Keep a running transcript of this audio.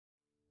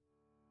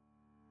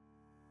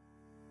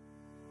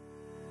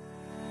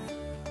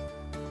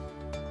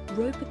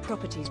Roper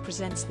Properties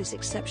presents this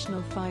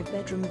exceptional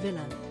 5-bedroom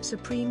villa,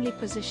 supremely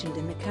positioned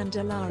in the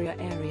Candelaria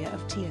area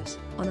of Tías,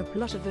 on a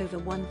plot of over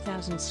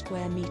 1,000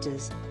 square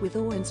meters, with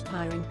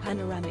awe-inspiring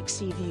panoramic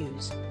sea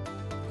views.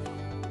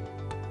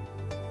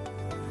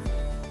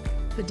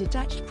 The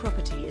detached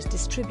property is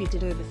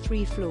distributed over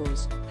 3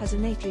 floors, has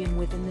an atrium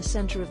within the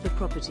center of the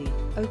property,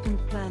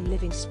 open-plan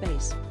living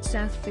space,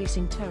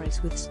 south-facing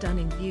terrace with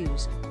stunning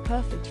views,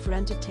 perfect for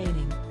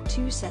entertaining,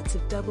 2 sets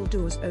of double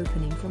doors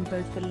opening from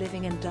both the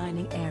living and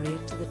dining area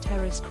to the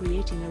terrace,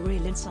 creating a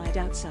real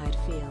inside-outside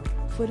feel,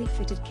 fully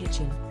fitted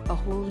kitchen, a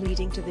hall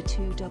leading to the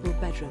 2 double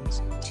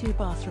bedrooms, 2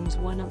 bathrooms,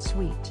 1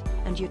 ensuite,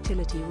 and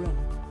utility room.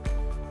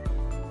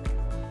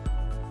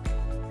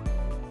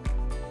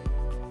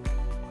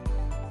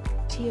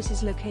 Tías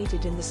is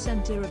located in the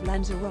center of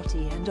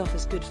Lanzarote and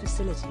offers good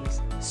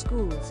facilities,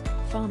 schools,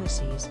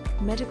 pharmacies,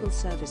 medical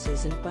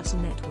services and bus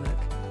network.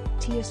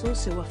 Tías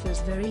also offers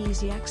very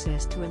easy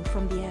access to and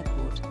from the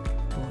airport.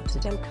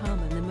 Port del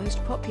Carmen, the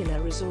most popular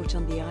resort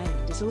on the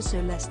island, is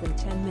also less than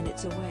 10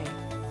 minutes away.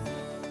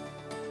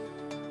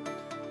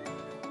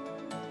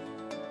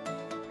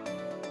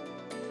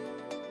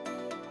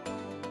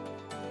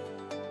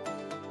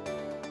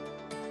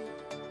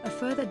 A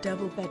further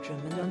double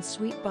bedroom and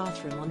ensuite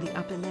bathroom on the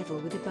upper level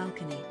with a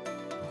balcony.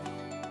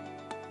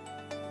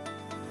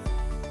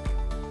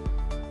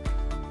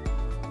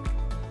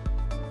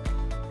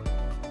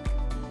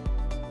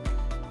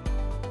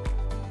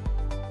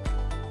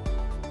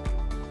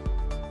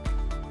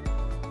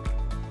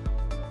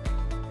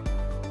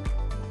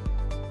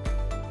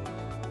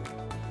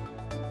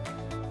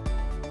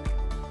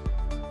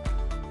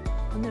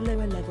 On the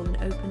lower level, an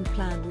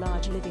open-plan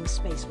large living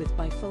space with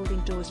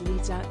bifolding doors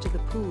leads out to the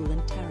pool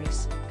and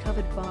terrace,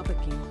 covered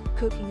barbecue,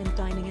 cooking and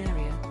dining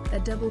area, a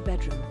double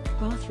bedroom,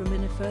 bathroom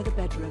and a further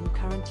bedroom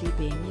currently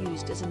being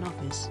used as an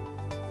office.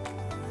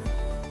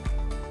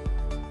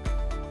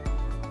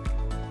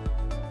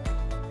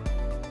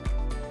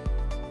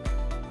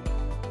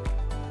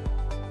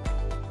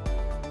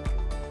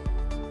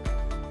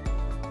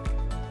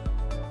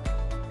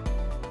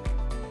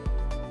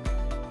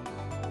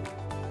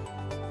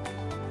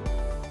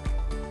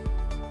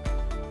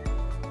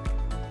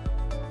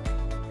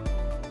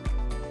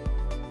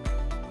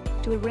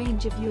 To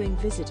arrange a viewing,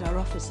 visit our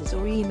offices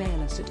or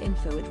email us at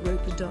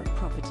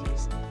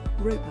info@roper.properties.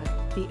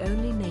 Roper, the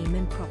only name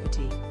in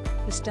property.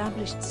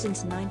 Established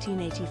since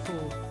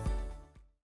 1984.